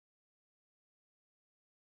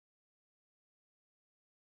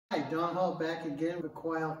Don Hall back again with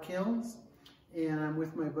Quail Kilns, and I'm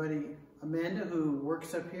with my buddy Amanda, who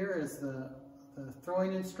works up here as the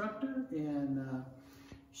throwing instructor, and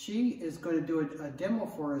she is going to do a demo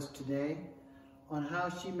for us today on how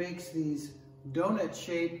she makes these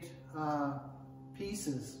donut-shaped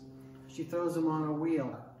pieces. She throws them on a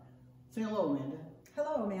wheel. Say hello, Amanda.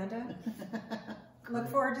 Hello, Amanda. Look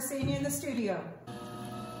forward to seeing you in the studio.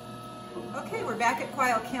 Okay, we're back at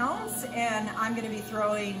Quail Kilns, and I'm going to be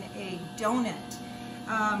throwing a donut.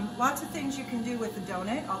 Lots of things you can do with a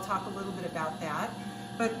donut. I'll talk a little bit about that.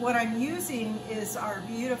 But what I'm using is our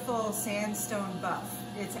beautiful sandstone buff.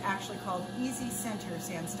 It's actually called Easy Center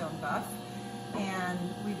Sandstone Buff, and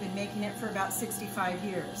we've been making it for about 65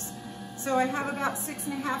 years. So I have about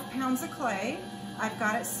 6.5 pounds of clay. I've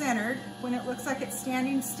got it centered. When it looks like it's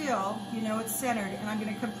standing still, you know it's centered, and I'm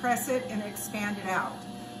going to compress it and expand it out.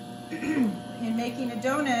 In making a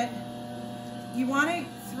donut, you want to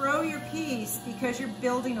throw your piece, because you're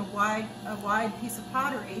building a wide piece of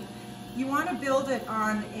pottery. You want to build it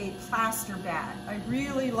on a plaster bat. I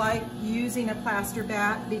really like using a plaster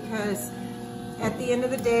bat because at the end of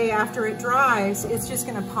the day, after it dries, it's just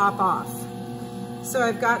going to pop off. So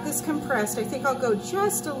I've got this compressed. I think I'll go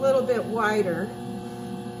just a little bit wider.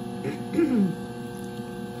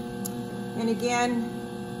 And again,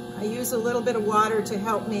 I use a little bit of water to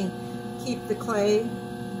help me keep the clay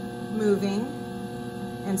moving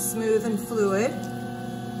and smooth and fluid.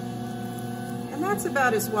 And that's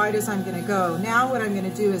about as wide as I'm going to go. Now what I'm going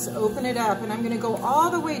to do is open it up, and I'm going to go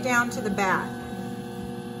all the way down to the bat.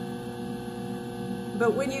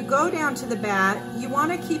 But when you go down to the bat, you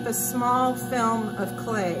want to keep a small film of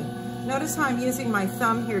clay. Notice how I'm using my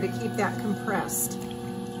thumb here to keep that compressed.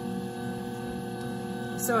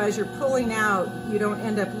 So as you're pulling out, you don't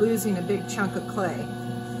end up losing a big chunk of clay.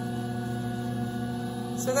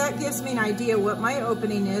 So that gives me an idea what my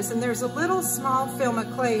opening is, and there's a little small film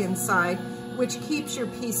of clay inside, which keeps your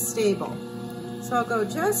piece stable. So I'll go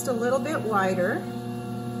just a little bit wider.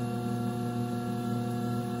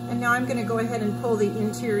 And now I'm going to go ahead and pull the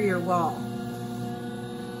interior wall.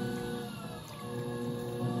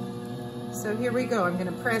 So here we go. I'm going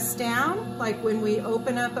to press down like when we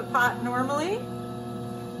open up a pot normally.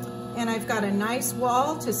 And I've got a nice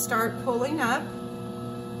wall to start pulling up.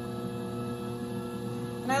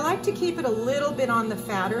 And I like to keep it a little bit on the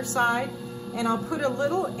fatter side, and I'll put a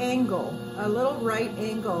little angle, a little right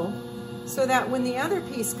angle, so that when the other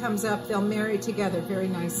piece comes up, they'll marry together very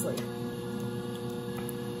nicely.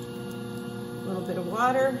 A little bit of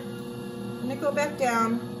water. I'm gonna go back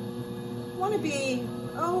down. You want to be,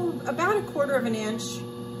 about 1/4 inch,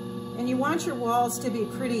 and you want your walls to be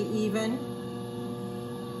pretty even.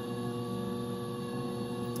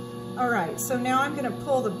 All right, so now I'm going to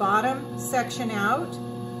pull the bottom section out.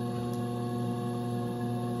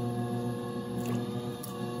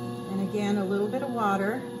 And again, a little bit of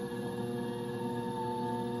water.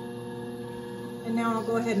 And now I'll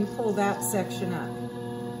go ahead and pull that section up.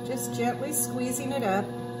 Just gently squeezing it up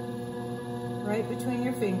right between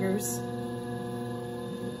your fingers.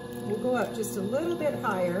 We'll go up just a little bit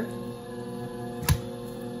higher.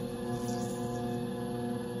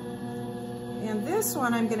 And this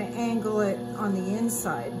one, I'm going to angle it on the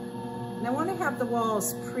inside. And I want to have the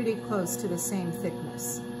walls pretty close to the same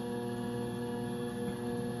thickness.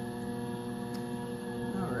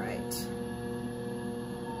 All right.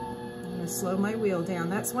 I'm going to slow my wheel down.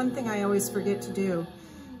 That's one thing I always forget to do,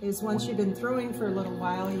 is once you've been throwing for a little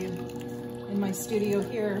while, in my studio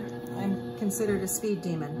here, I'm considered a speed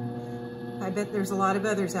demon. I bet there's a lot of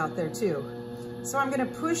others out there too. So I'm going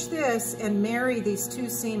to push this and marry these two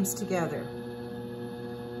seams together.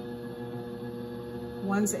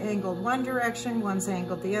 One's angled one direction, one's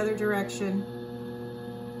angled the other direction.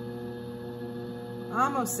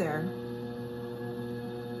 Almost there.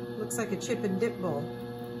 Looks like a chip and dip bowl.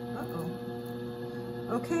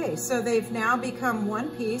 Uh-oh. Okay, so they've now become one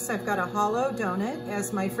piece. I've got a hollow donut,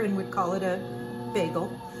 as my friend would call it, a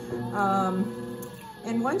bagel.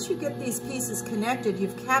 And once you get these pieces connected,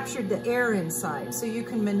 you've captured the air inside, so you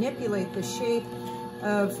can manipulate the shape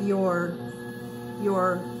of your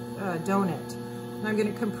donut. And I'm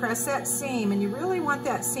going to compress that seam, and you really want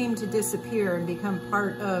that seam to disappear and become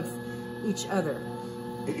part of each other.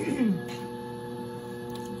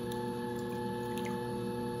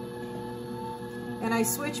 And I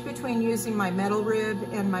switch between using my metal rib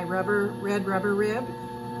and my red rubber rib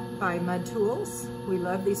by Mud Tools. We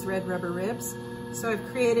love these red rubber ribs. So I've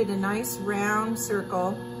created a nice round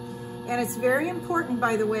circle. And it's very important,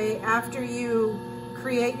 by the way, after you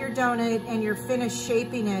create your donut and you're finished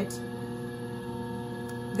shaping it,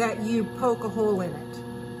 that you poke a hole in it.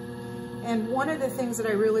 And one of the things that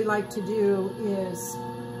I really like to do is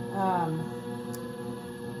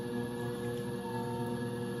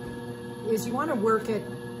you want to work it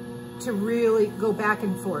to really go back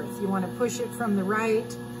and forth. You want to push it from the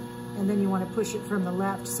right, and then you want to push it from the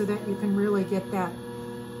left so that you can really get that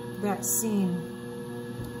seam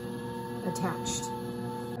attached.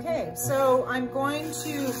 Okay, so I'm going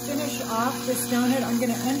to finish off this donut. I'm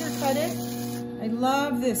going to undercut it. I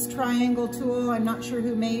love this triangle tool. I'm not sure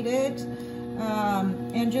who made it.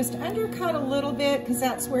 And just undercut a little bit because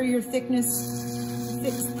that's where your thickness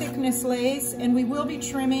lays. And we will be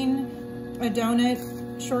trimming a donut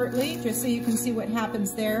shortly, just so you can see what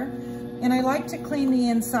happens there. And I like to clean the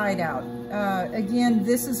inside out. Again,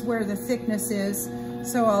 this is where the thickness is,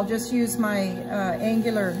 so I'll just use my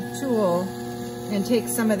angular tool and take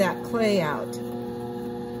some of that clay out.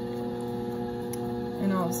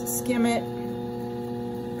 And I'll skim it,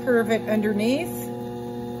 curve it underneath.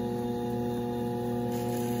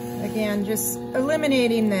 Again, just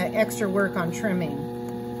eliminating the extra work on trimming.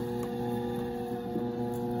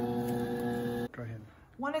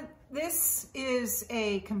 This is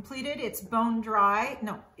a completed, it's bone dry.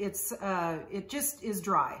 No, it just is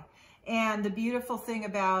dry. And the beautiful thing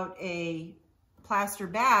about a plaster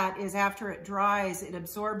bat is after it dries, it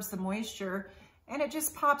absorbs the moisture and it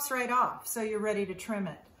just pops right off. So you're ready to trim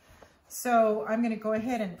it. So I'm gonna go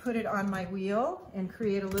ahead and put it on my wheel and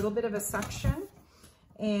create a little bit of a suction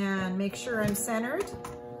and make sure I'm centered.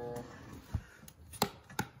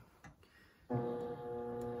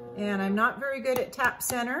 And I'm not very good at tap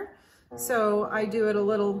center, so I do it a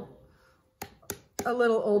little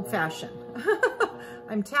old-fashioned.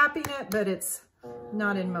 I'm tapping it, but it's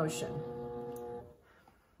not in motion.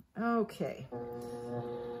 Okay.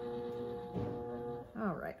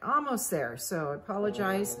 All right, almost there, so I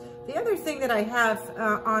apologize. The other thing that I have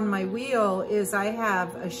on my wheel is I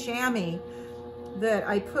have a chamois that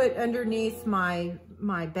I put underneath my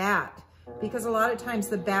bat, because a lot of times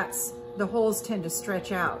the holes tend to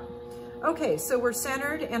stretch out. Okay, so we're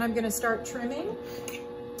centered and I'm gonna start trimming.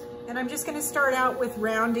 And I'm just gonna start out with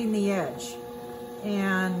rounding the edge.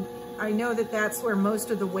 And I know that that's where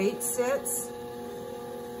most of the weight sits.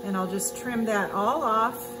 And I'll just trim that all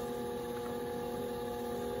off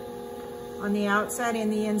on the outside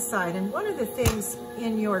and the inside. And one of the things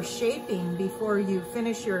in your shaping before you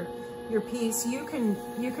finish your piece, you can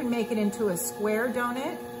make it into a square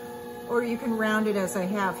donut, or you can round it as I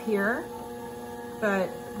have here.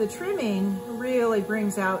 But the trimming really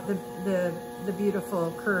brings out the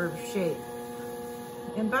beautiful curved shape.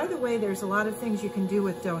 And by the way, there's a lot of things you can do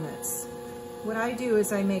with donuts. What I do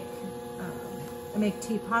is I make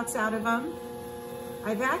teapots out of them.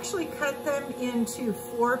 I've actually cut them into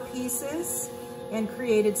 4 pieces and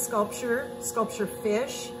created sculpture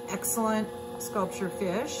fish, excellent sculpture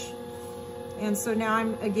fish. And so now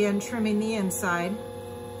I'm again trimming the inside.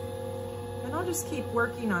 And I'll just keep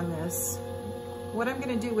working on this. What I'm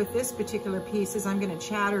gonna do with this particular piece is I'm gonna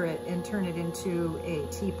chatter it and turn it into a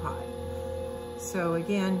teapot. So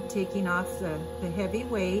again, taking off the heavy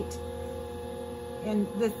weight. And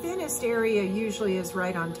the thinnest area usually is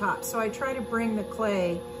right on top. So I try to bring the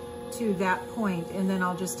clay to that point, and then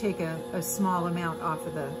I'll just take a small amount off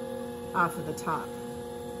of the top.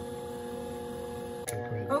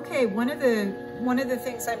 Okay, one of the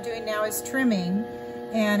things I'm doing now is trimming.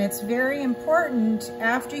 And it's very important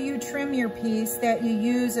after you trim your piece that you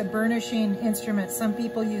use a burnishing instrument. Some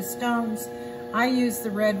people use stones. I use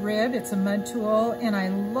the red rib. It's a mud tool, and I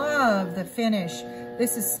love the finish.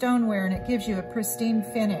 This is stoneware, and it gives you a pristine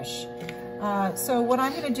finish. So what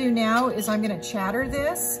I'm gonna do now is I'm gonna chatter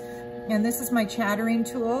this, and this is my chattering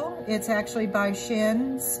tool. It's actually by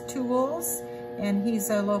Shin's Tools, and he's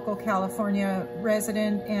a local California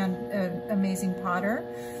resident and an amazing potter.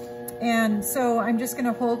 And so I'm just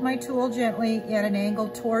gonna hold my tool gently at an angle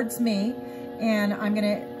towards me, and I'm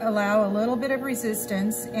gonna allow a little bit of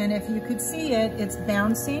resistance. And if you could see it, it's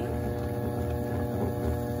bouncing.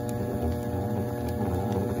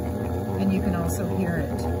 And you can also hear it.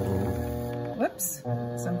 Whoops,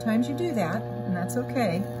 sometimes you do that, and that's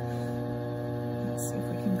okay. Let's see if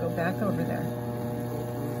we can go back over there.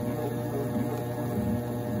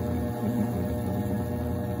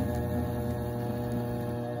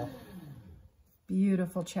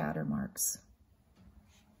 Beautiful chatter marks.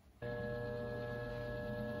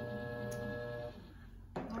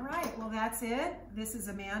 All right, well that's it. This is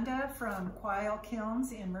Amanda from Quail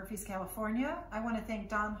Kilns in Murphys, California. I want to thank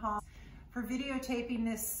Don Hall for videotaping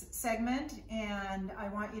this segment, and I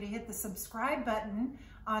want you to hit the subscribe button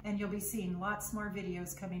and you'll be seeing lots more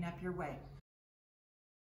videos coming up your way.